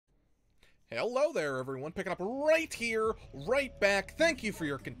Hello there, everyone. Picking up right here, right back. Thank you for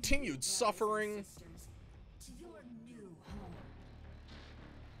your continued suffering.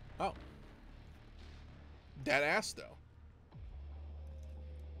 Oh. Dead ass, though.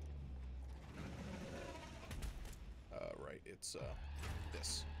 Right, it's,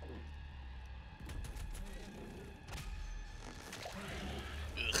 this.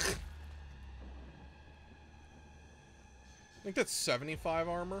 Ugh. I think that's 75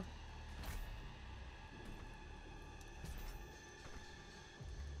 armor.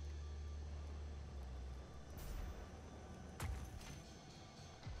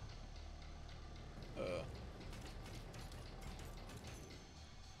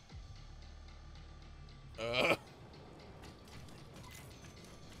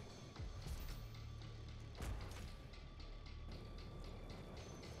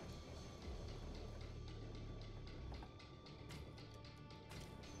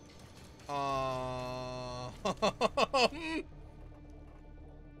 Uh.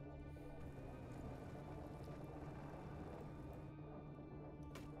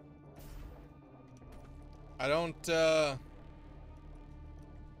 I don't,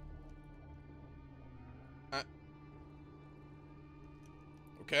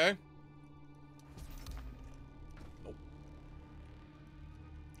 okay. Nope.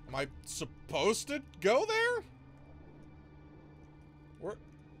 Am I supposed to go there?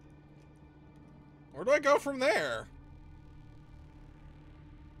 Where do I go from there?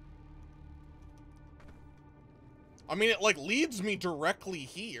 I mean, it, like, leads me directly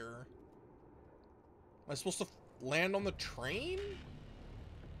here. Am I supposed to land on the train?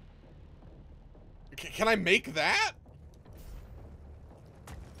 Can I make that?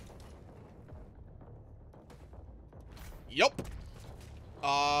 Yup.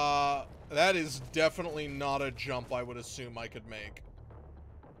 That is definitely not a jump I would assume I could make.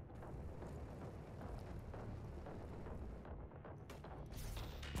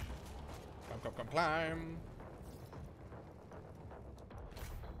 Climb, climb.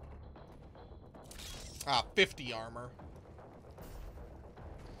 Ah, 50 armor.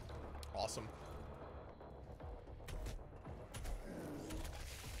 Awesome.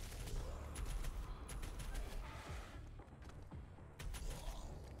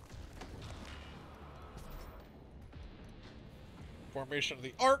 Formation of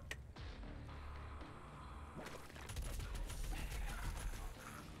the arc.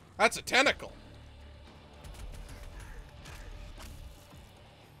 That's a tentacle.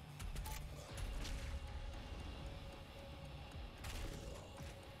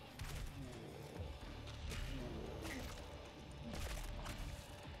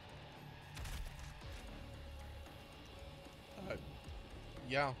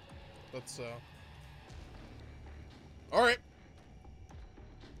 Yeah, that's, alright.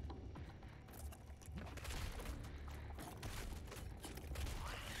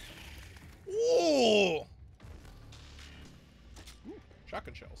 Ooh!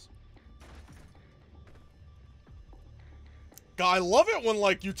 Shotgun shells. God, I love it when,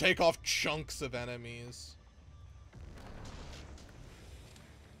 like, you take off chunks of enemies.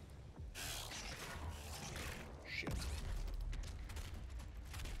 Shit.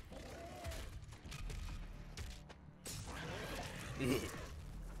 Ugh.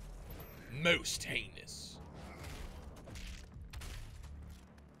 Most heinous.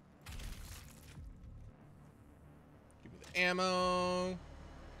 Give me the ammo.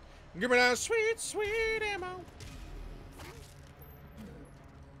 Give me that sweet, sweet ammo.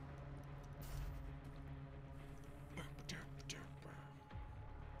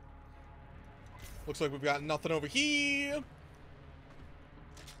 Looks like we've got nothing over here.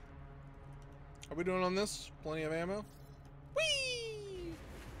 Are we doing on this? Plenty of ammo? Whee!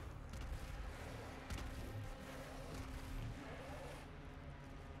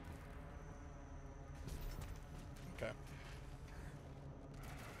 Okay.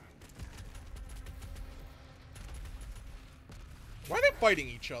 Why are they fighting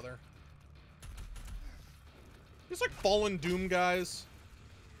each other? These like fallen Doom guys.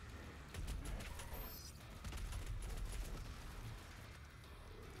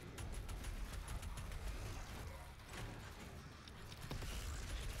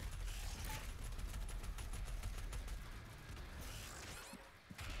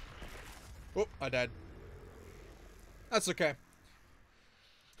 Oh, I died. That's okay.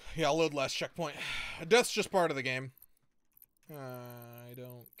 Yeah, I'll load last checkpoint. Death's just part of the game. I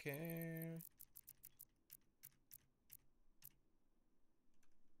don't care.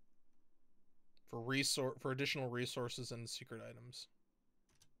 For additional resources and secret items.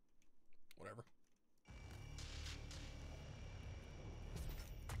 Whatever.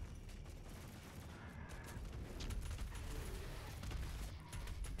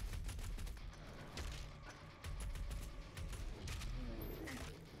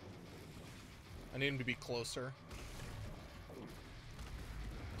 need him to be closer.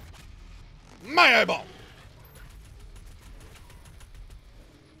 My eyeball!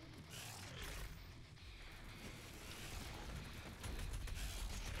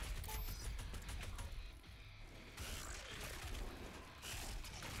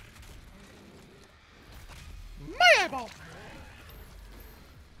 My eyeball!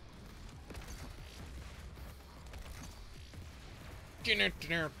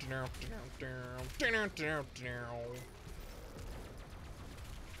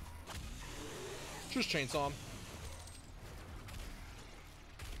 Just chainsaw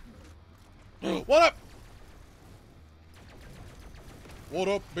him. What up? What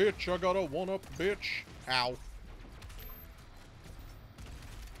up, bitch? I got a one-up, bitch. Ow.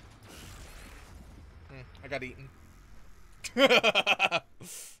 I got eaten.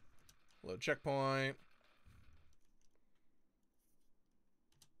 Load checkpoint.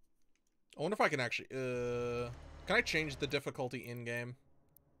 I wonder if I can actually, can I change the difficulty in-game?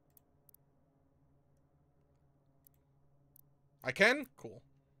 I can? Cool.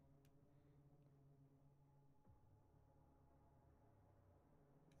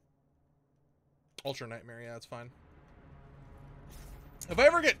 Ultra Nightmare, yeah, that's fine. If I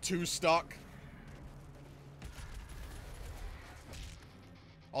ever get too stuck,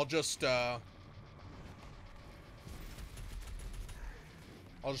 I'll just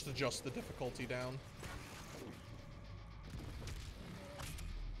adjust the difficulty down.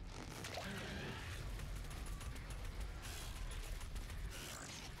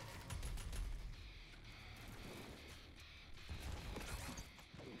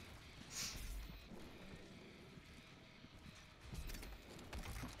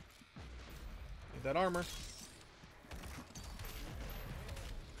 Need that armor.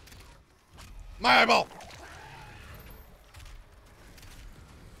 My eyeball!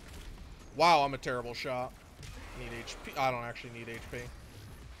 Wow, I'm a terrible shot. Need HP. I don't actually need HP.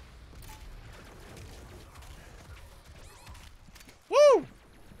 Woo!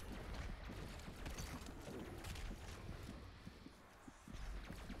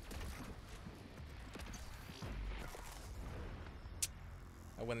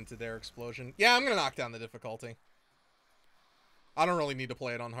 I went into their explosion. Yeah, I'm gonna knock down the difficulty. I don't really need to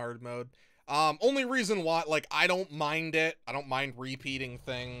play it on hard mode. Only reason why, like, I don't mind it. I don't mind repeating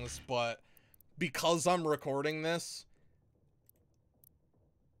things, but because I'm recording this,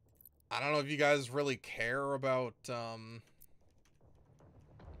 I don't know if you guys really care about,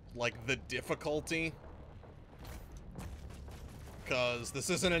 like, the difficulty. Because this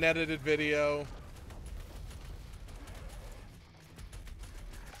isn't an edited video.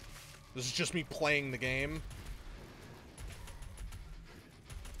 This is just me playing the game.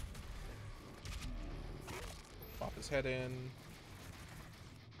 Pop his head in.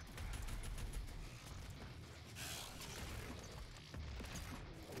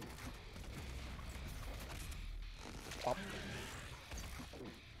 Pop.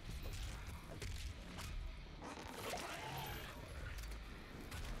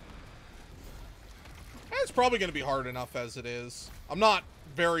 It's probably going to be hard enough as it is. I'm not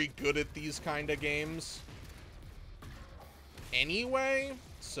very good at these kind of games anyway,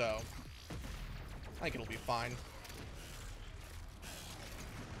 so I think it'll be fine.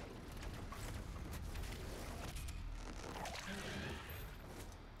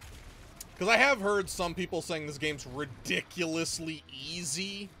 Because I have heard some people saying this game's ridiculously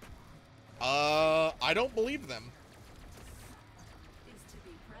easy. I don't believe them.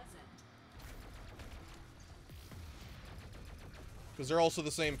 Because they're also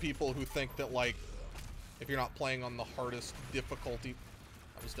the same people who think that, like, if you're not playing on the hardest difficulty...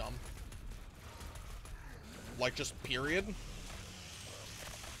 That was dumb. Like, just period.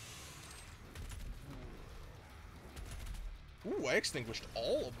 Ooh, I extinguished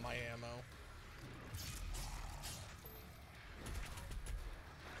all of my ammo.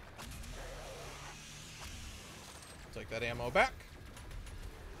 Take that ammo back.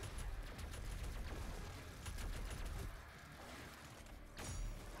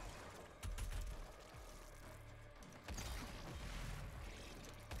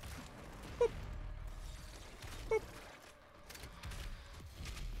 Boop. Boop.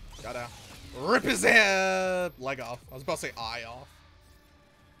 Gotta rip his head leg off. I was about to say eye off.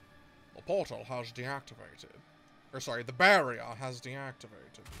 The portal has deactivated. Or sorry, the barrier has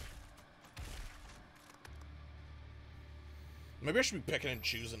deactivated. Maybe I should be picking and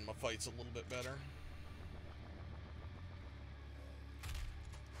choosing my fights a little bit better.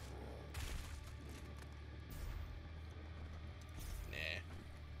 Nah.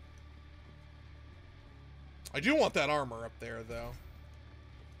 I do want that armor up there, though.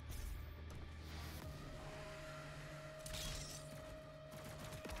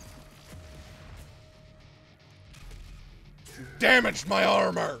 Damaged my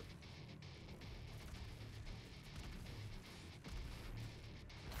armor!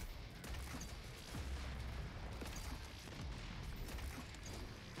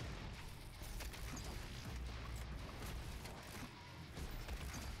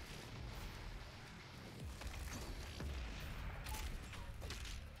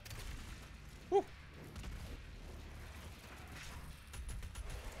 Whew.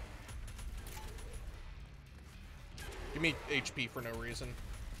 Give me HP for no reason.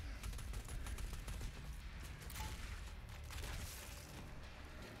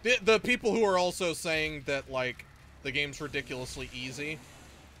 The people who are also saying that, like, the game's ridiculously easy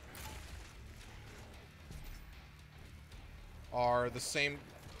are the same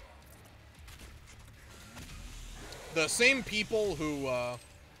people who,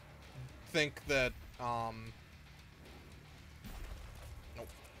 think that, nope.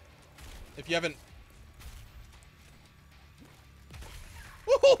 If you haven't...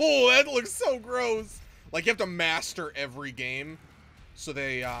 Oh, that looks so gross! Like, you have to master every game, so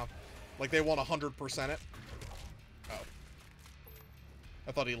they, like, they want 100% it. Oh.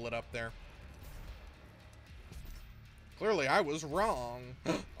 I thought he lit up there. Clearly, I was wrong.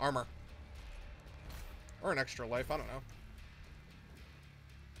 Armor. Or an extra life, I don't know.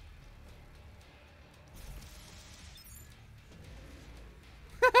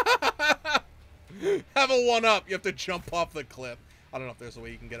 Have a one-up. You have to jump off the cliff. I don't know if there's a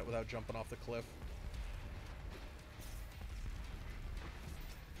way you can get it without jumping off the cliff.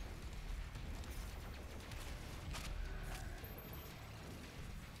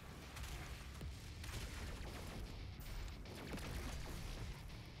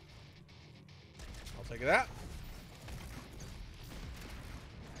 I'll take that.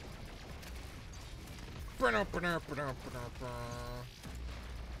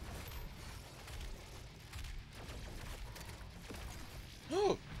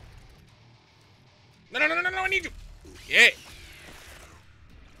 Oh. No, no, no, no, no, I need you. Yeah.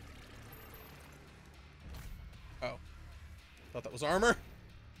 Oh. Thought that was armor.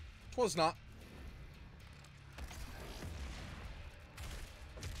 Twas not.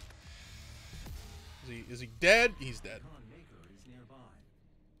 Is he dead? He's dead. Is nearby.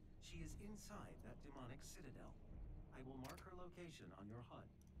 She is inside that demonic citadel. I will mark her location on your HUD.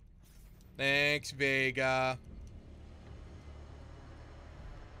 Thanks, Vega.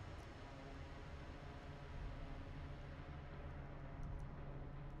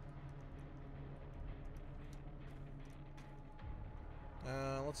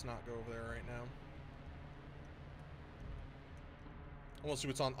 Let's not go over there right now. I want to see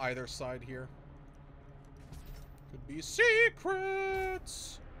what's on either side here. Could be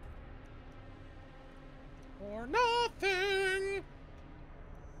secrets. Or nothing.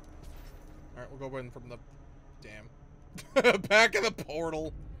 Alright, we'll go in from the... Damn. Back of the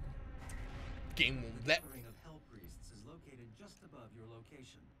portal. Game will let... The of Hell Priests is located just above your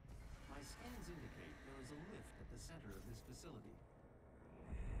location. My scans indicate there is a lift at the center of this facility.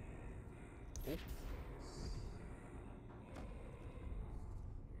 Oh.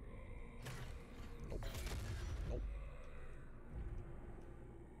 Nope. Nope.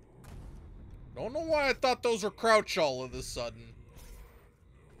 Don't know why I thought those were crouch all of a sudden.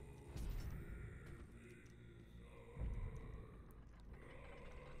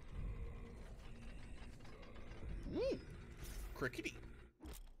 Ooh. Crickety.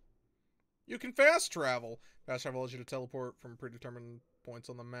 You can fast travel. Fast travel allows you to teleport from predetermined points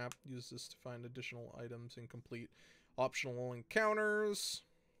on the map. Use this to find additional items and complete optional encounters.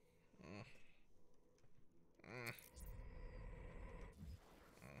 I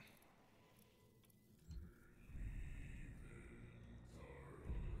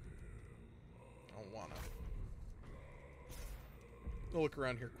don't wanna. I'll look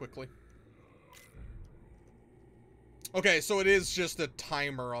around here quickly. Okay, so it is just a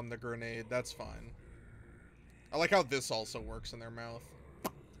timer on the grenade. That's fine. I like how this also works in their mouth.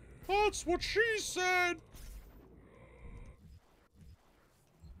 That's what she said!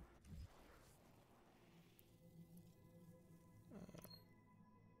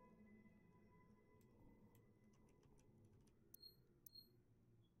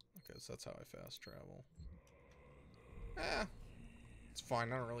 Okay, so that's how I fast travel. It's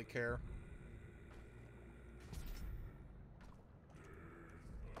fine, I don't really care.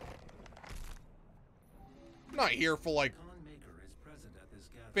 I'm not here for, like,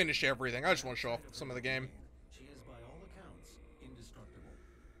 finish everything. I just want to show off some of the game. She is by all accounts indestructible.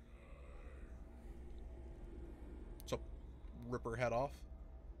 So, rip her head off.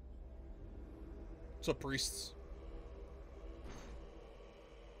 So, priests.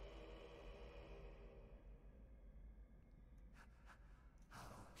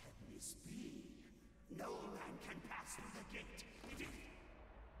 through the gate.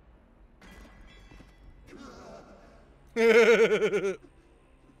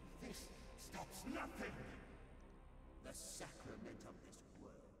 This stops nothing. The sacrament of this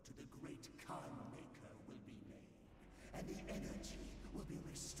world to the great Khan Maker will be made, and the energy will be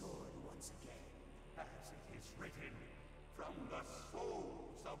restored once again. As it is written, from the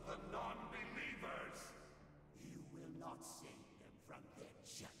souls of the non-believers. You will not save them from their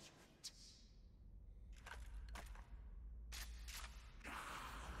judgment.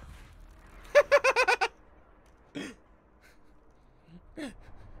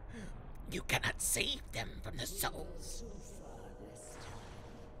 You cannot save them from the souls.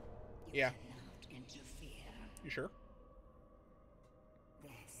 Yeah. Cannot interfere. You sure?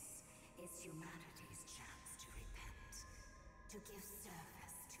 This is humanity's chance to repent, to give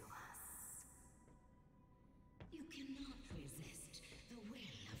service to us. You cannot resist the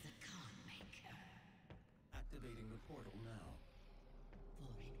will of the Khan Maker, Activating the portal now.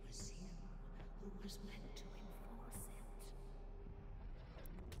 for it was you who was meant to enforce it.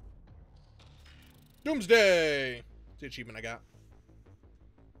 Doomsday! It's the achievement I got.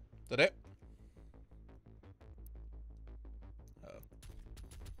 Is that it?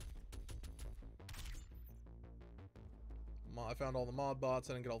 I found all the mod bots.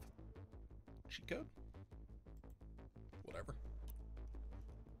 I didn't get all the cheat code. Whatever.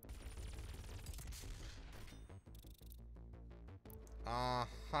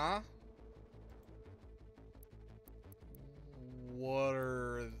 Uh-huh. What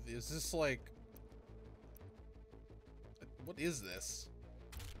are... Is this like... What is this?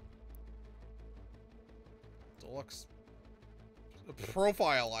 Deluxe... A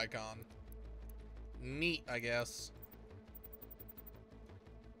profile icon. Neat, I guess.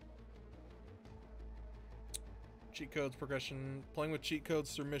 Cheat codes progression. Playing with cheat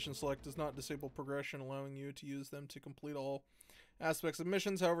codes through mission select does not disable progression, allowing you to use them to complete all aspects of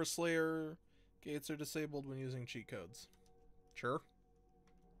missions. However, Slayer gates are disabled when using cheat codes. Sure.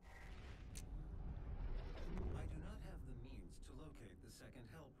 I do not have the means to locate the second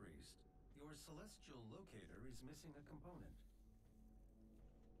Hell Priest. Your celestial locator is missing a component.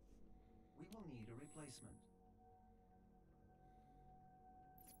 We will need a replacement.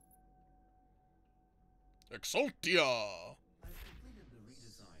 Exultia! I've completed the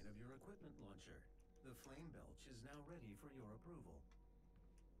redesign of your equipment launcher. The flame belch is now ready for your approval.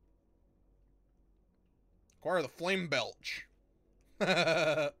 Acquire the flame belch.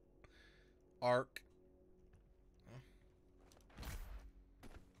 Arc.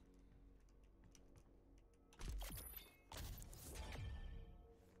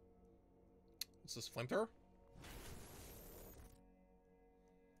 What's this, flamethrower?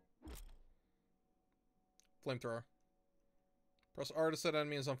 Flamethrower. Press R to set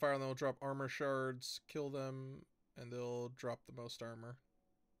enemies on fire and they'll drop armor shards. Kill them and they'll drop the most armor.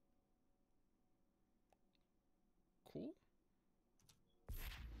 Cool.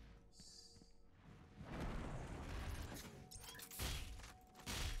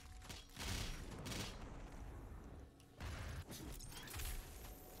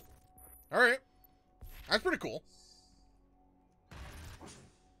 Alright. That's pretty cool.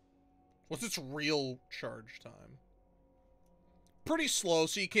 What's its real charge time? Pretty slow,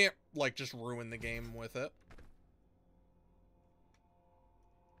 so you can't, like, just ruin the game with it.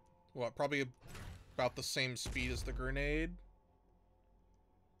 What, probably about the same speed as the grenade?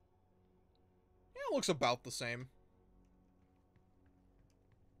 Yeah, it looks about the same.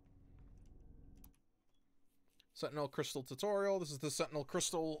 Sentinel Crystal tutorial. This is the Sentinel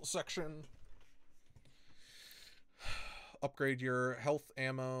Crystal section. Upgrade your health,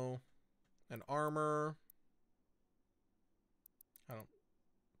 ammo, and armor.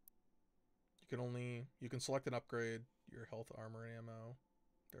 You can select an upgrade, your health, armor, and ammo.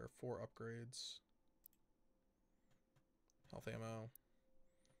 There are 4 upgrades. Health, ammo.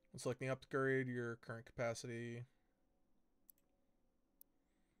 When selecting upgrade, your current capacity.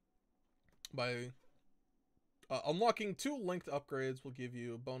 By unlocking 2 linked upgrades will give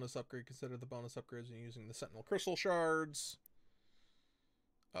you a bonus upgrade. Consider the bonus upgrades when using the Sentinel Crystal Shards.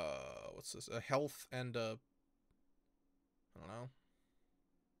 What's this? A health and a... I don't know.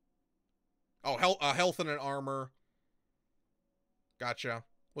 Oh, health and an armor. Gotcha.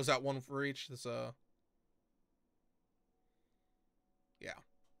 Was that one for each? This, yeah.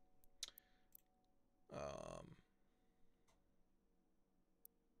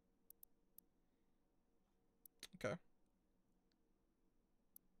 Okay.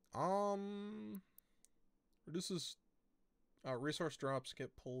 Reduces Resource drops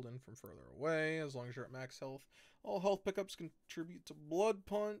get pulled in from further away as long as you're at max health. All health pickups contribute to Blood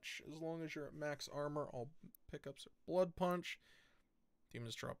Punch. As long as you're at max armor, all pickups are Blood Punch.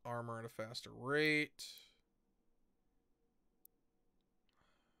 Demons drop armor at a faster rate.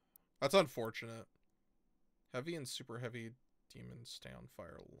 That's unfortunate. Heavy and super heavy demons stay on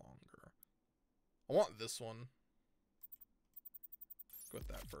fire longer. I want this one. Go with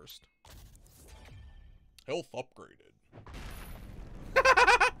that first. Health upgraded.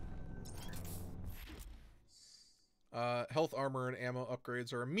 Health, armor, and ammo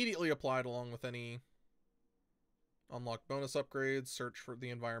upgrades are immediately applied along with any unlocked bonus upgrades. Search for the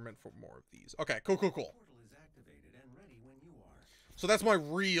environment for more of these. Okay, cool. Portal is activated and ready when you are. So that's my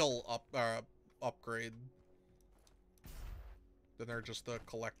real upgrade. Then they're just the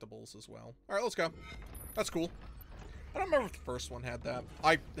collectibles as well. All right, let's go. That's cool. I don't remember if the first one had that.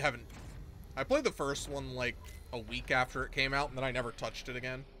 I haven't. I played the first one like a week after it came out, and then I never touched it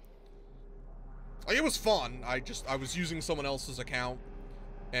again. Like, it was fun. I was using someone else's account,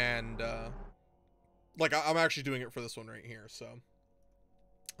 and like I'm actually doing it for this one right here. So,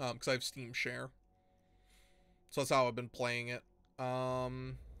 because I have Steam Share, so that's how I've been playing it. I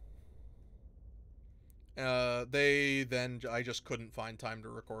just couldn't find time to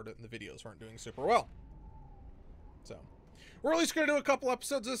record it, and the videos weren't doing super well. So, we're at least gonna do a couple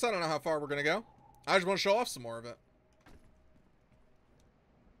episodes of this. I don't know how far we're gonna go. I just want to show off some more of it.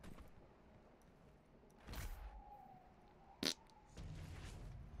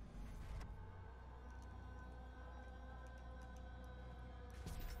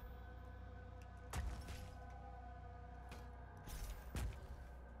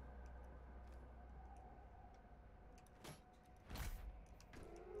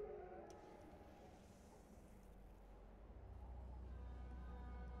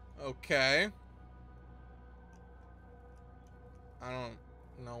 Okay. I don't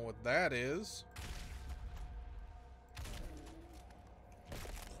know what that is.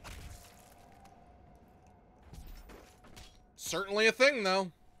 Certainly a thing,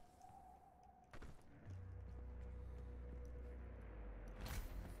 though.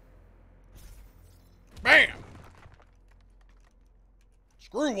 Bam!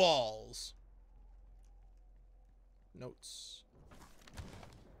 Screw walls. Notes.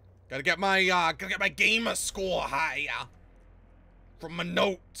 Gotta get my gamer score higher from my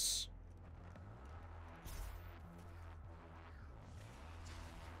notes.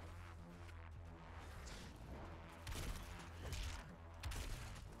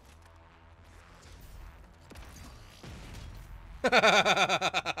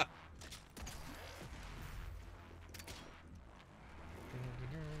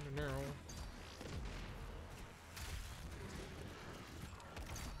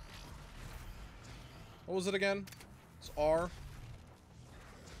 What was it again? It's R.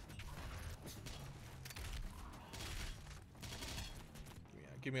 Yeah,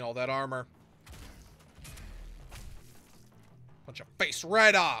 give me all that armor. Punch your face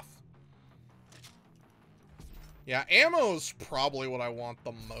right off. Yeah, ammo's probably what I want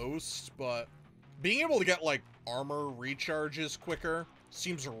the most, but being able to get, like, armor recharges quicker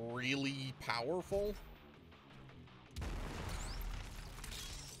seems really powerful.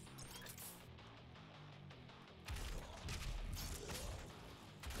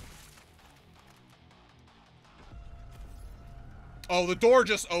 Oh, the door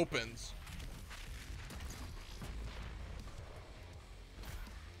just opens.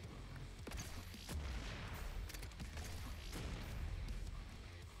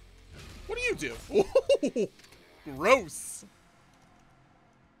 What do you do? Ooh, gross.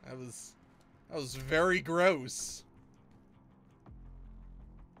 That was very gross.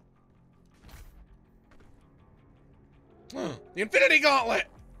 The Infinity Gauntlet!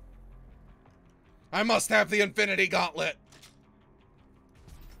 I must have the Infinity Gauntlet!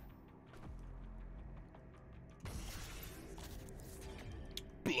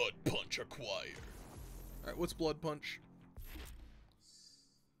 Blood Punch acquired. Alright, what's Blood Punch?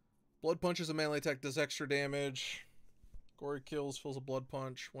 Blood Punch is a melee attack, does extra damage. Gory kills, fills a Blood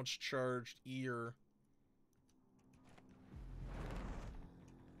Punch. Once charged, E or...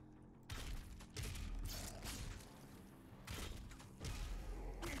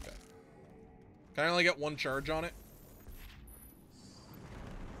 Okay. Can I only get one charge on it?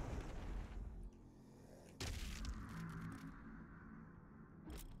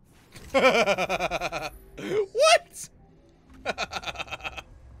 What?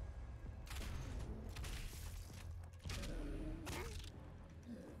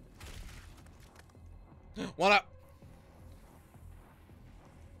 One up.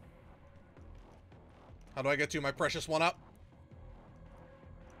 How do I get to my precious one up?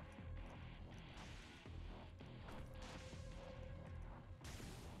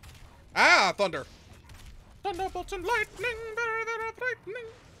 Ah, thunder. Thunderbolts and lightning, better than a frightening.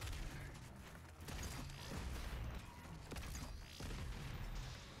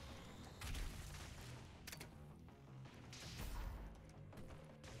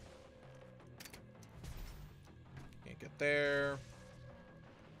 Can't get there.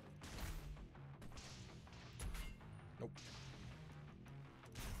 Nope.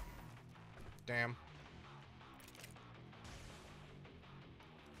 Damn.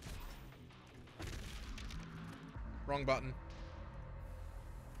 Wrong button.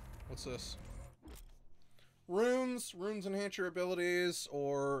 What's this? Runes. Runes enhance your abilities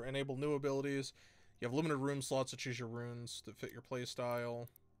or enable new abilities. You have limited rune slots to choose your runes that fit your playstyle.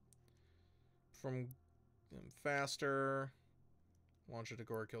 From faster. Launch a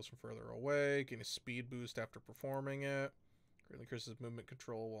Dagora kills from further away. Gain a speed boost after performing it. Greatly increases movement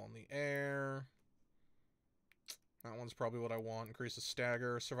control while in the air. That one's probably what I want. Increases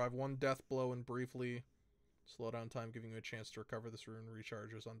stagger. Survive one death blow and briefly slow down time, giving you a chance to recover this rune.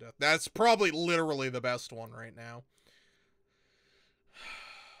 Recharges on death. That's probably literally the best one right now.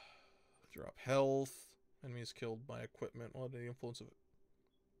 Drop health. Enemies killed by equipment. Well, the influence of it.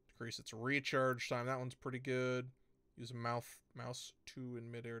 Decrease its recharge time. That one's pretty good. Use a mouse 2 in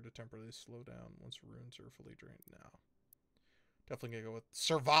midair to temporarily slow down once runes are fully drained. Now, definitely gonna go with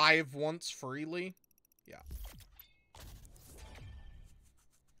survive once freely. Yeah.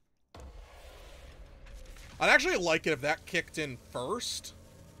 I'd actually like it if that kicked in first.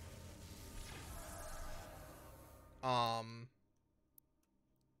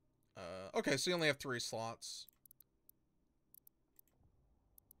 Okay, so you only have 3 slots.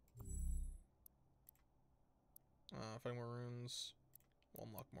 Find more runes. We'll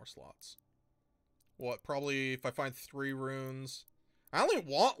unlock more slots. What, probably if I find 3 runes. I only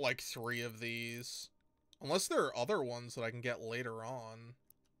want like 3 of these. Unless there are other ones that I can get later on.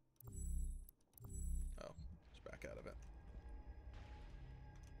 Oh, just back out of it.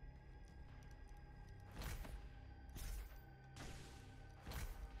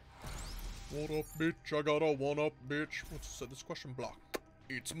 What up, bitch? I got a one-up, bitch. What's this question block?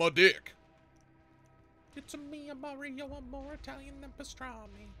 It's my dick. It's a me, a Mario, a more Italian than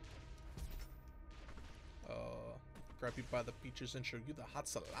pastrami. Grab you by the peaches and show you the hot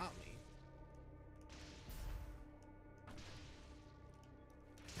salami.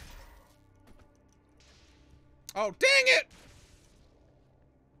 Oh, dang it!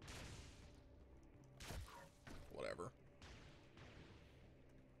 Whatever.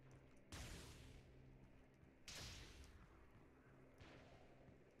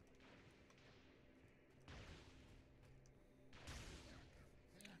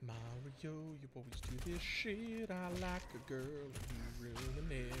 Mario, you always do this shit. I like a girl and you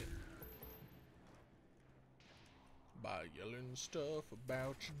ruining it. By yelling stuff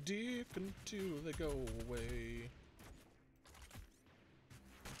about your dick until they go away.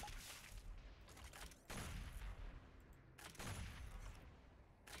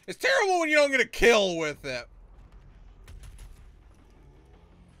 It's terrible when you don't get a kill with it.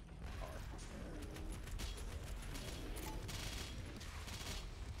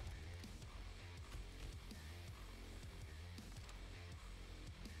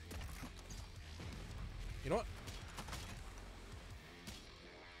 You know what?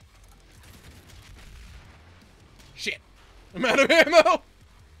 Shit. I'm out of ammo.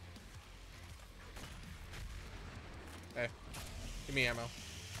 Hey, give me ammo.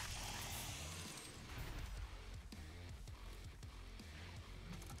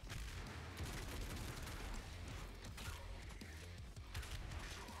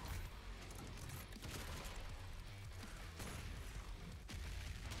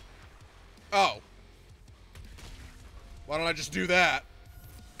 Oh. Why don't I just do that?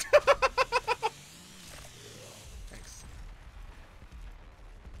 Thanks.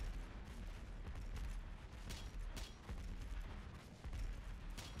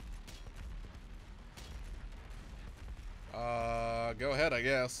 Go ahead, I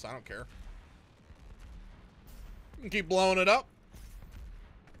guess. I don't care. You can keep blowing it up.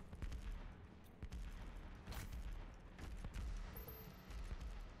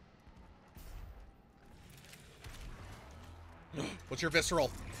 What's your visceral?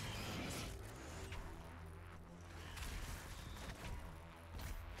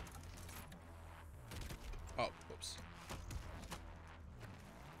 Oh, whoops.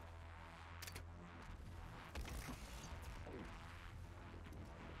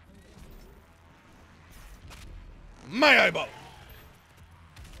 My eyeball!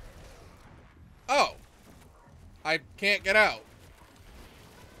 Oh. I can't get out.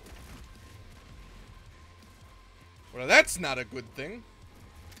 Well, that's not a good thing.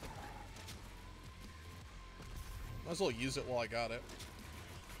 Might as well use it while I got it.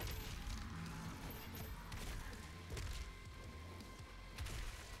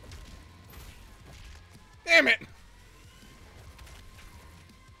 Damn it!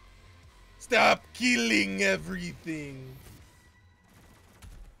 Stop killing everything.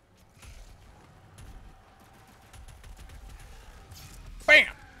 Bam!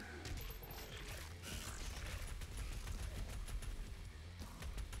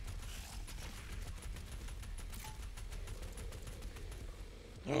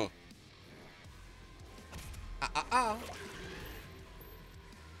 Oh.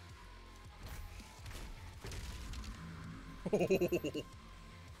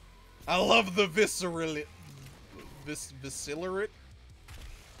 I love the visceral... Viscerate?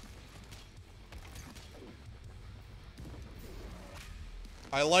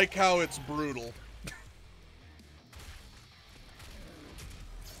 I like how it's brutal.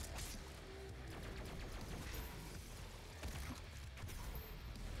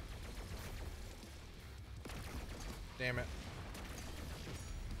 Damn it.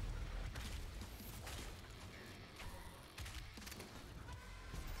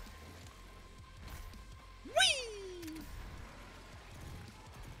 Whee!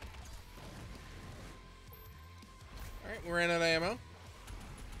 Alright, we ran out of ammo.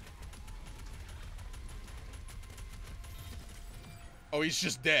 Oh, he's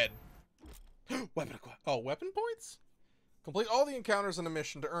just dead. Weapon points? Complete all the encounters in a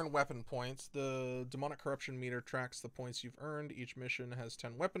mission to earn weapon points. The demonic corruption meter tracks the points you've earned. Each mission has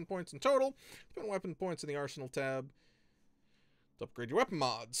 10 weapon points in total. Spend weapon points in the arsenal tab to upgrade your weapon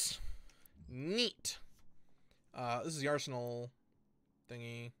mods. Neat. This is the arsenal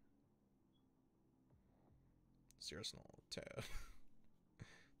thingy. It's the arsenal tab.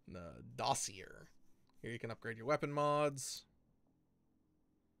 The dossier. Here you can upgrade your weapon mods.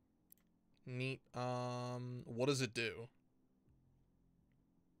 Neat. What does it do?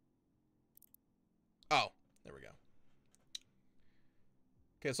 Oh, there we go.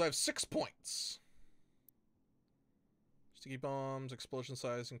 Okay, so I have 6 points. Sticky bombs, explosion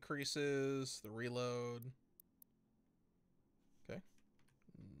size increases, the reload. Okay.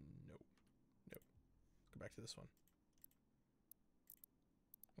 Nope. Nope. Go back to this one.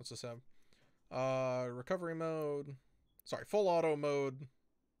 What's this have? Recovery mode. Sorry, full auto mode.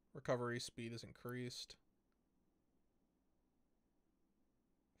 Recovery speed is increased.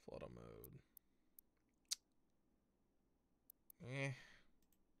 Full auto mode.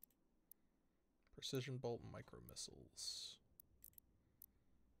 Precision bolt and micro missiles.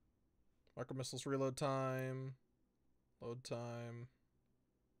 Micro missiles reload time. Load time.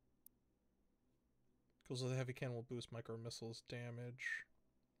 Kills with a heavy cannon will boost micro missiles damage.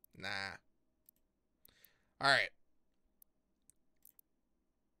 Nah. Alright.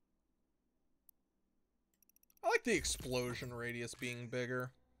 I like the explosion radius being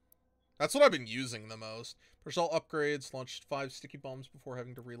bigger. That's what I've been using the most. Push all upgrades, launched 5 sticky bombs before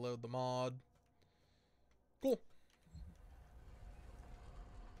having to reload the mod. Cool.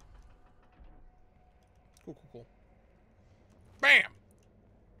 Cool, cool, cool. Bam!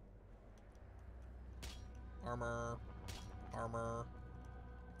 Armor. Armor.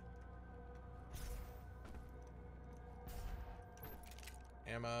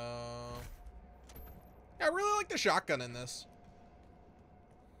 Ammo. Yeah, I really like the shotgun in this.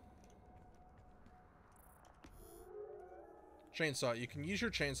 Chainsaw. You can use your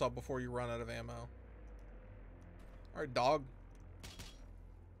chainsaw before you run out of ammo. Alright, dog.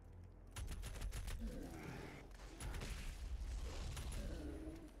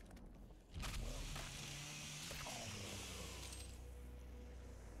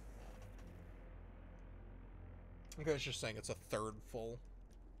 Okay, it's just saying it's a third full.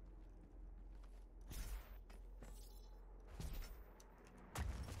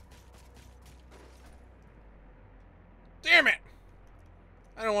 Damn it!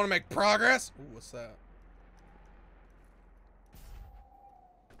 I don't want to make progress. Ooh, what's that?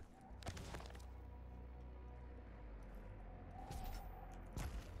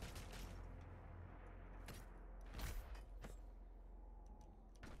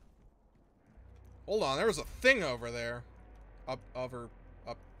 Hold on, there was a thing over there. Up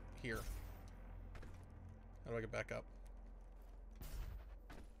here. How do I get back up?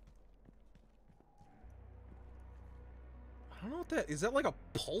 I don't know what that is. That like a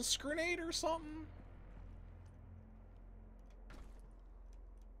pulse grenade or something?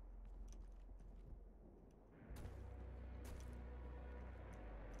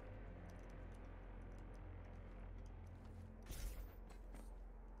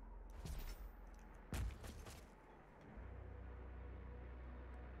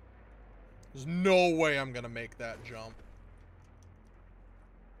 There's no way I'm gonna make that jump.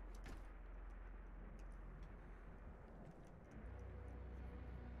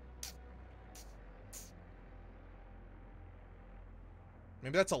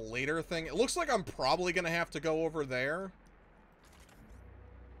 Maybe that's a later thing. It looks like I'm probably gonna have to go over there.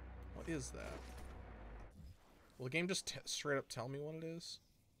 What is that? Will the game just straight up tell me what it is?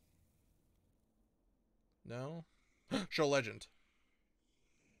 No? Show legend.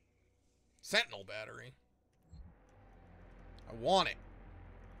 Sentinel battery. I want it.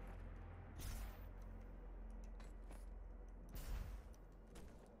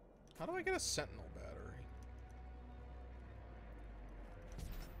 How do I get a sentinel battery?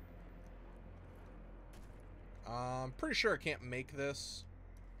 I'm pretty sure I can't make this.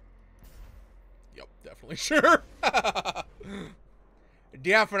 Yep, definitely sure.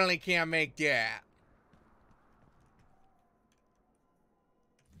 Definitely can't make that.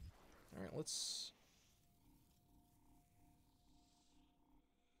 Alright, let's...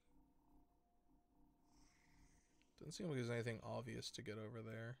 Doesn't seem like there's anything obvious to get over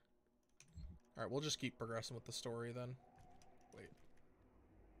there. Alright, we'll just keep progressing with the story then. Wait.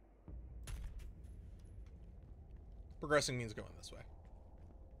 Progressing means going this way.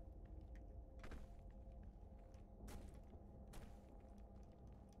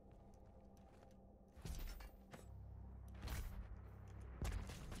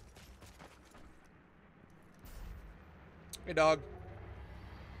 Hey, dog.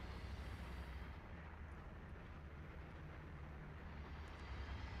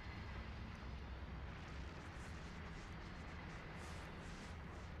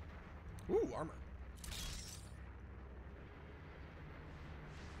 Ooh, armor.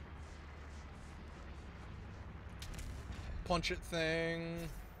 Punch it thing.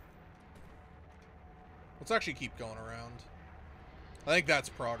 Let's actually keep going around. I think that's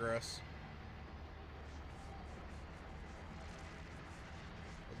progress.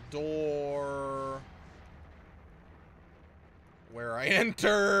 A door. Where I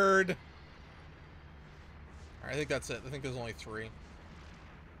entered. Alright, I think that's it. I think there's only 3.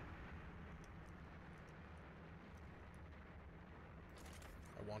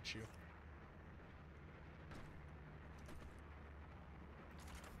 I want you.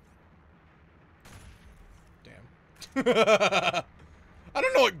 Damn. I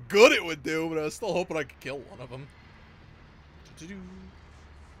don't know what good it would do, but I was still hoping I could kill one of them.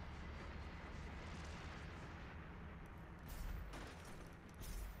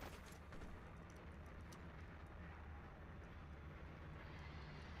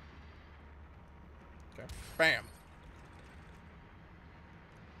 Okay. Bam.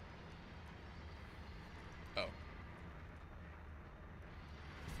 Oh.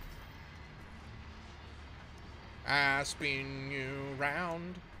 I spin you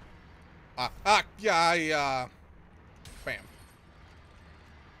round. Yeah. Bam.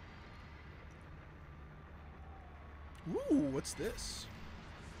 Ooh, what's this?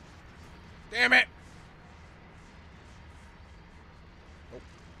 Damn it! Nope.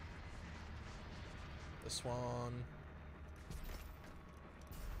 This one.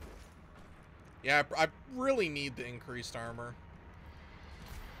 Yeah, I really need the increased armor.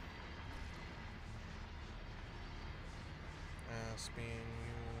 Spin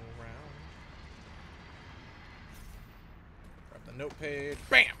you around. Grab the note page.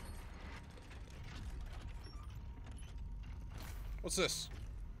 Bam! What's this?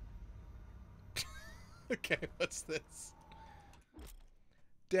 Okay, what's this?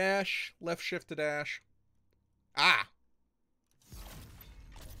 Dash. Left shift to dash. Ah!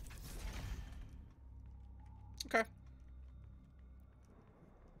 Okay.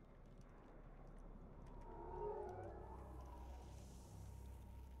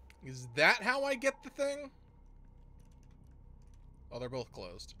 Is that how I get the thing? Oh, they're both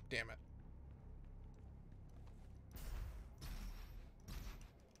closed. Damn it.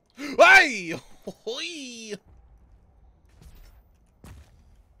 Hey! Hoi!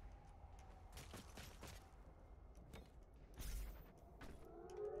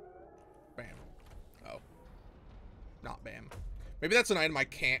 Bam. Oh. Not bam. Maybe that's an item I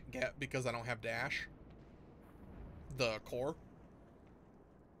can't get because I don't have dash. The core.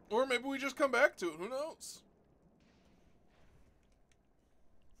 Or maybe we just come back to it. Who knows?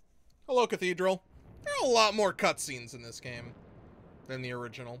 Hello, Cathedral. There are a lot more cutscenes in this game than the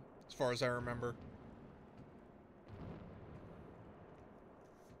original, as far as I remember.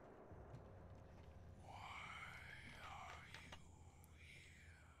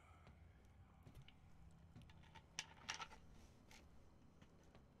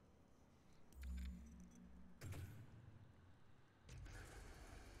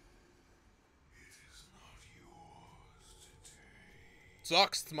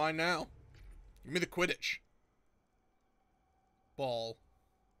 Sucks. It's mine now. Give me the Quidditch. Ball.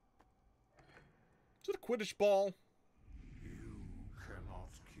 Is it a Quidditch ball? You cannot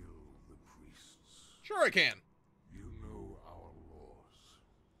kill the priests. Sure I can. You know our laws.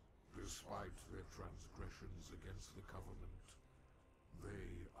 Despite their transgressions against the Covenant,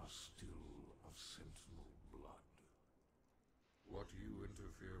 they are still of Sentinel blood. What you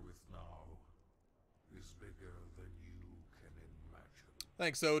interfere with now is bigger than you can imagine.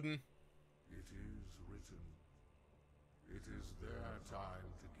 Thanks, Odin. It is written. It is their time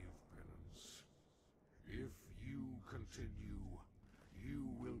to give penance. If you continue, you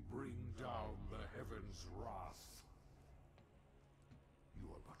will bring down the heavens' wrath. You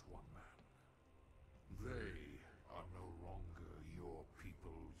are but one man. They are no longer your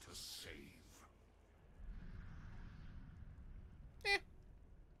people to save.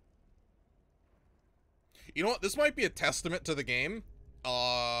 You know what? This might be a testament to the game.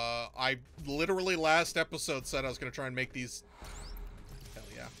 I literally last episode said I was going to try and make these... Hell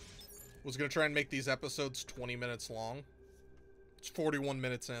yeah. Was going to try and make these episodes 20 minutes long. It's 41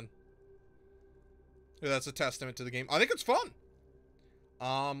 minutes in. Yeah, that's a testament to the game. I think it's fun.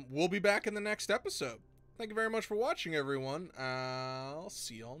 We'll be back in the next episode. Thank you very much for watching, everyone. I'll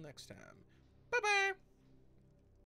see y'all next time. Bye-bye.